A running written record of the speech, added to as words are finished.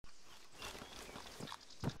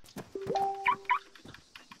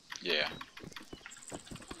Yeah.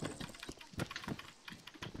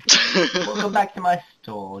 Welcome back to my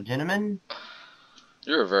store, gentlemen.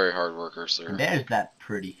 You're a very hard worker, sir. And there's that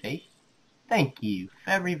pretty face. Thank you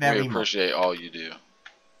very, very much. We appreciate all you do.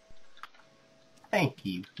 Thank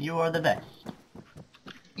you. You are the best.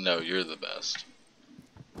 No, you're the best.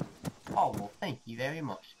 Oh, well, thank you very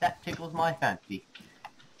much. That tickles my fancy.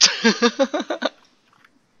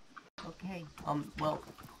 Okay, well,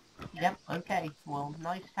 yep, okay. Well,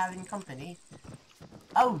 nice having company.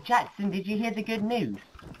 Oh, Jackson, did you hear the good news?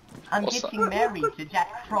 I'm What's getting married to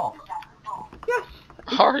Jack Frost. Yes!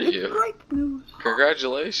 Are It's you? great news.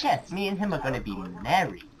 Congratulations. Yes, me and him are gonna be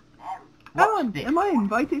married. Alan, am I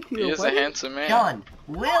invited to He your is a wedding? handsome man. John,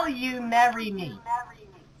 will you marry me?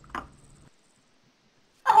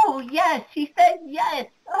 Oh, yes, he said yes.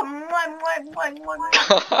 I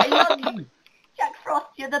love you. Jack Frost,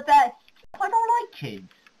 you're the best. I don't like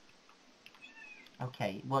kids.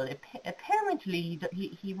 Okay, well, apparently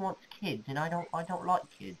he wants kids, and I don't like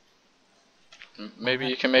kids. Maybe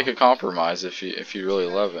you can make a compromise if you really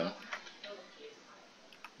love him.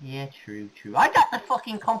 Yeah, true. I got the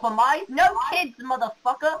fucking compromise. No kids,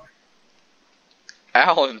 motherfucker.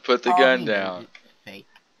 Alan, put the gun He down. knows it's fake.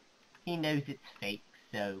 He knows it's fake,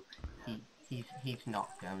 so he's not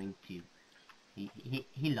going to.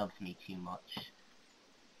 He loves me too much.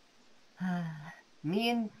 me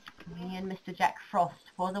and Mr. Jack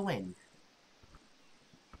Frost for the win.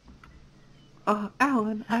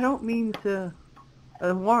 Alan, I don't mean to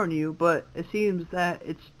warn you, but it seems that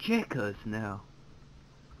it's Jacka's now.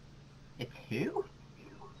 It's who?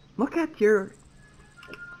 Look at your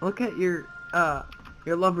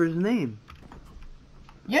lover's name.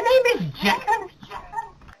 Your name is Jack?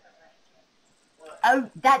 Oh,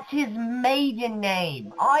 that's his maiden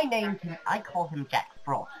name. I call him Jack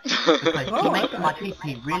Frost. Because he makes my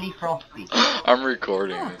pee-pee really frosty. I'm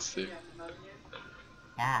recording this too.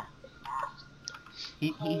 Yeah.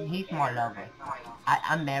 He's my lover.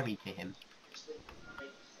 I'm married to him.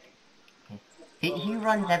 He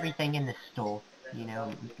runs everything in the store. You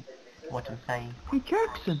know what I'm saying? Hey,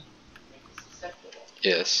 Jackson.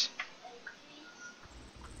 Yes.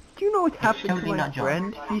 Do you know what happened totally to my not John.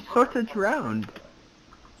 friend? He sort of drowned.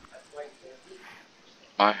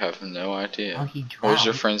 I have no idea. Oh, he drowned. What was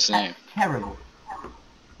your friend's name? That's terrible.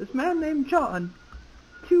 This man named John.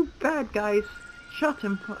 Two bad guys shot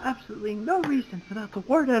him for absolutely no reason, without a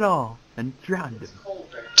word at all, and drowned him.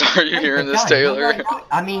 Are you hearing this, Taylor?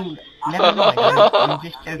 I mean, never mind. I'm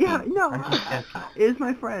just joking. Yeah, no. I'm just joking. It is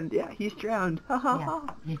my friend. Yeah, he's drowned. Ha ha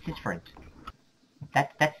ha. Yeah, it's his friend.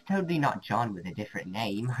 That's totally not John with a different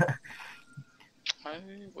name. I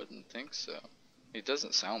wouldn't think so. He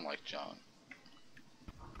doesn't sound like John.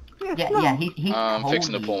 Yeah, he's I'm totally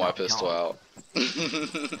fixing to pull my not pistol John.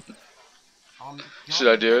 out. Should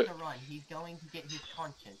I do it? He's going to get his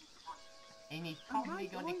conscience. And he's probably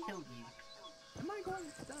going to kill you. Am I going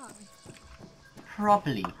to die?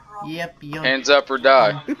 Probably. Yep, you're... Hands up or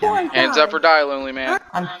die. Before I Hands die, up or die, lonely man.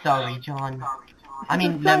 I'm sorry, John. I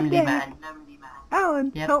mean, lonely man.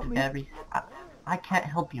 Alan, Yep, help me. I can't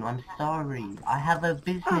help you, I'm sorry. I have a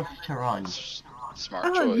business to run. Smart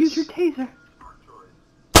Alan, use your choice. taser.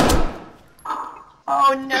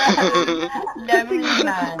 Oh no! Lonely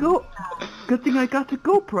man. Good thing I got a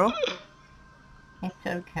GoPro. It's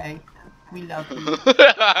okay. We love you.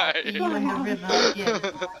 See you in the river, yes.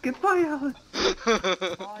 Goodbye, Alan.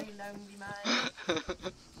 Bye, lonely man.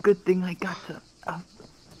 Good thing I got a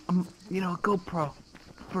GoPro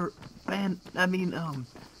for to ship them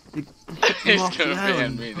He's off gonna the ban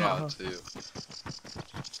island. me now too.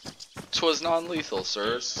 'Twas non-lethal,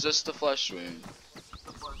 sir. It's just a flesh wound.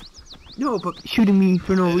 No, but shooting me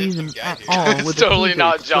for no reason at all. It's with a totally taser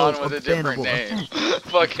not is John still with a a different bannable name. offense.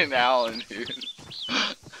 Fucking Alan, dude.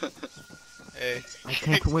 Hey, I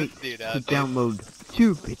can't wait dude, to out, dude. download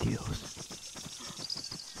 2 videos.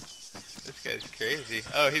 This guy's crazy.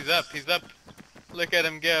 Oh, he's up. Look at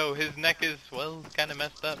him go. His neck is, well, kind of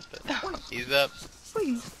messed up, but he's up.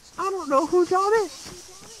 Please, I don't know who John is.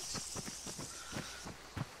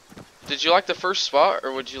 Did you like the first spot,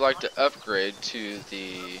 or would you like to upgrade to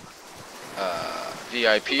the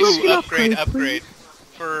VIP Ooh, suite? upgrade.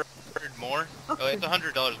 For more? Oh, it's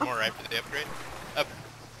 $100 more, right, for the upgrade?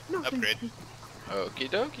 No, Upgrade. thank you. Okie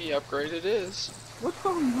dokie, upgrade it is. What's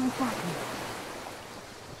wrong with my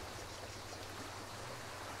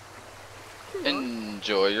body?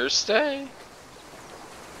 Enjoy your stay.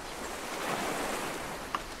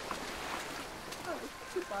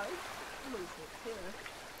 Goodbye.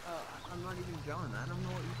 I'm not even John. I don't know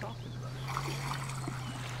what you're talking about.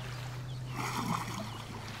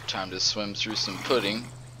 Time to swim through some pudding.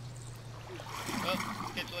 Oh,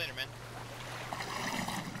 Catch you later, man.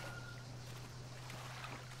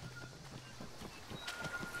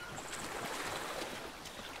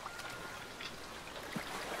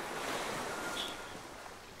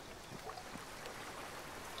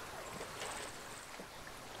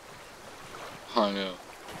 I know.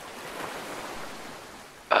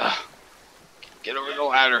 Get over the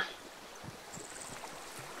ladder.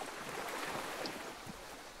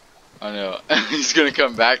 I know. He's gonna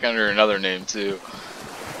come back under another name too.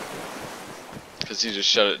 Because he just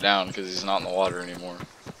shut it down because he's not in the water anymore.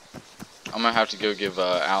 I'm gonna have to go give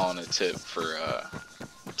Alan a tip for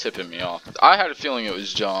tipping me off. I had a feeling it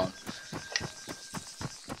was John.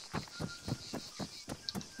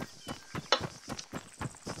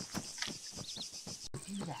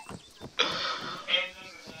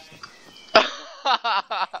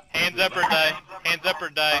 Hands up or die. Hands up or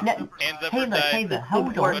die. No, Hands up or Taylor, die. Taylor,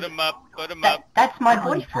 hold on. Put him up. Put him up. That's my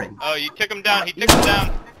boyfriend. Oh, you took him down. He took him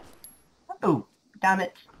down. Oh, damn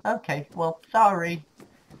it. Okay, well, sorry.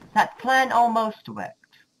 That plan almost worked.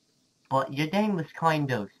 But your name was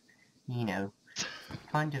kind of, you know,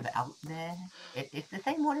 kind of out there. It's the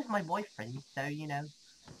same one as my boyfriend, so, you know.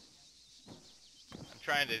 I'm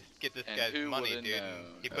trying to get this And guy's who money, would've dude.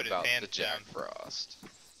 known He put his about hands the Jack down. Frost?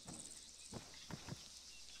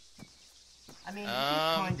 I mean, you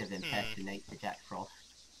kind of impersonate the Jack Frost.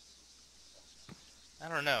 I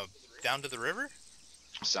don't know. Down to the river?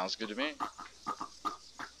 Sounds good to me.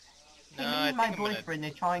 No, Me I and my think I'm gonna... boyfriend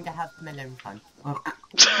are trying to have some alone fun. Oh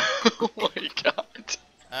my god.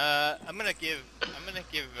 I'm gonna give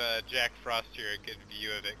Jack Frost here a good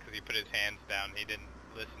view of it because he put his hands down. He didn't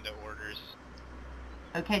listen to orders.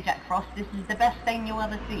 Okay, Jack Frost, this is the best thing you'll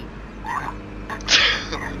ever see.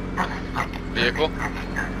 Vehicle?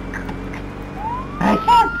 I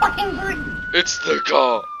can't fucking breathe! It's the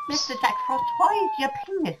car. Mr. Jack Frost, why is your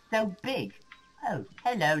penis so big? Oh,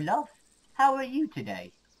 hello, love. How are you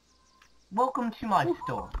today? Welcome to my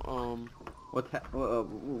store. What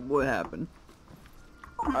happened?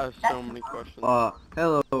 I have so many questions.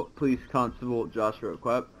 Hello, Police Constable Joshua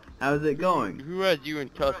Quep. How's it going? Who has you in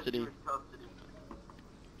custody?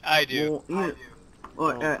 I do. Listen.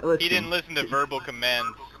 He didn't listen to verbal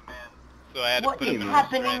commands, so I had to What put is him in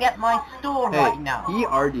happening restraint. at my store Hey, right now? he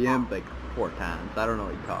RDM'd like 4 times. I don't know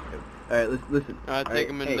what you're talking. Alright, listen. I take Alright,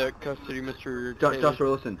 him hey, into custody, Mr. Taylor. Joshua,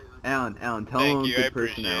 listen. Alan, tell him I'm Thank a you, I good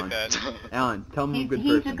person, appreciate Alan. that. Alan, tell him I'm a good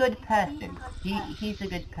He's person. a good person. He's a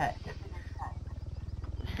good person.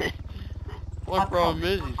 One problem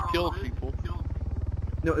is he's killed people.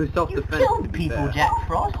 No, it was You self-defense. to killed be people, fair. Jack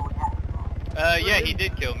Frost. Yeah, he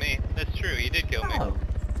did kill me. That's true, he did kill me. Oh,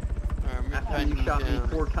 After you shot me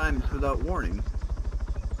 4 times without warning.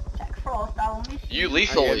 Jack Frost, I'll miss You you.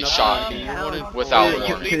 lethally I shot got me nothing. without Yeah,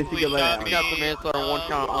 warning. Can I say goodbye to Alan? You got the manslaughter on one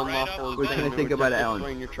count unlawful. Wait, can I say goodbye to Alan?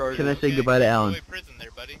 Explain your charges. Can I say goodbye to Alan? Prison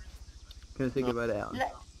there, buddy. Can I say goodbye to Alan?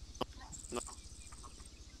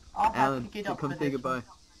 I'll have Alan, to get up come for say this goodbye. one.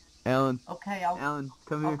 Alan, Okay, Alan,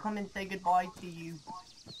 come I'll here. come and say goodbye to you.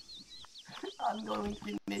 I'm going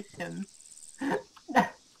to miss him.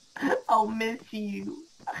 I'll miss you.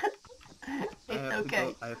 It's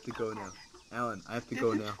okay. I have to go now. Alan, I have to This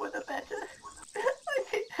go is now. for the better.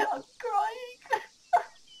 I'm crying.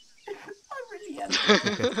 I really am.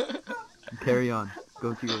 Carry on.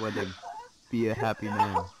 Go to your wedding. Be a happy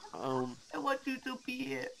man. I want you to be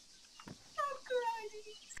here. I'm crying.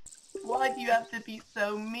 Why do you have to be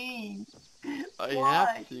so mean? I Why?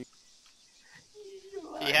 have to. You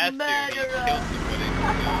are He a has to, he murderer. killed somebody.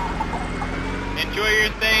 Enjoy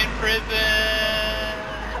your stay in prison!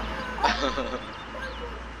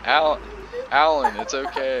 Alan, it's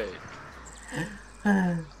okay.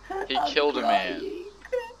 He I'm killed a man. crying.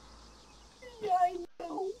 Yeah, I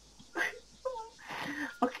know.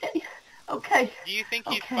 Okay. Do you think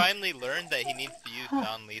he's Okay. finally learned that he needs to use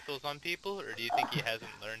non-lethals on people, or do you think he hasn't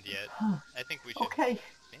learned yet? I think we should... Okay.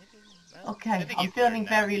 Maybe, well, I Okay. think I'm he's feeling learned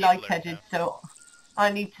now. very He's learned lightheaded, now. so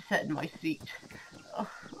I need to sit in my seat.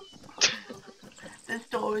 The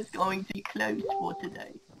store is going to be closed for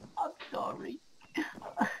today. I'm sorry.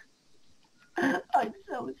 I'm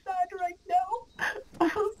so sad right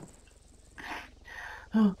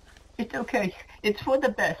now. It's okay. It's for the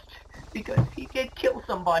best. Because he did kill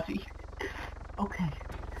somebody. Okay.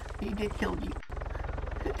 He did kill you.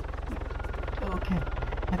 Okay.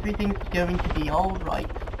 Everything's going to be alright.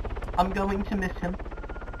 I'm going to miss him.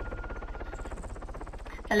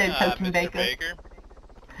 Hello, Totem Mr. Baker. Baker.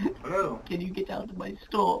 Hello. Can you get out of my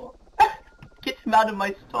store? Get him out of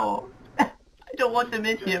my store. I don't want him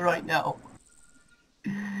in here right now.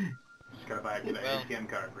 Just gotta buy an Well. ATM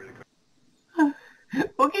card for the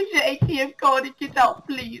Well, get your ATM card and get out,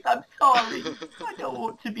 please. I'm sorry. I don't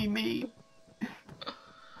want to be mean.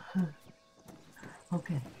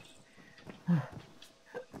 Okay.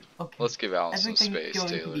 Okay. Let's give Alan some Everything's space, going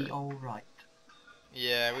Taylor. to be alright.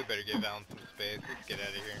 Yeah, we better give Alan some space. Let's get out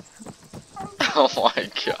of here. Oh my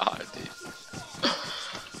god, dude.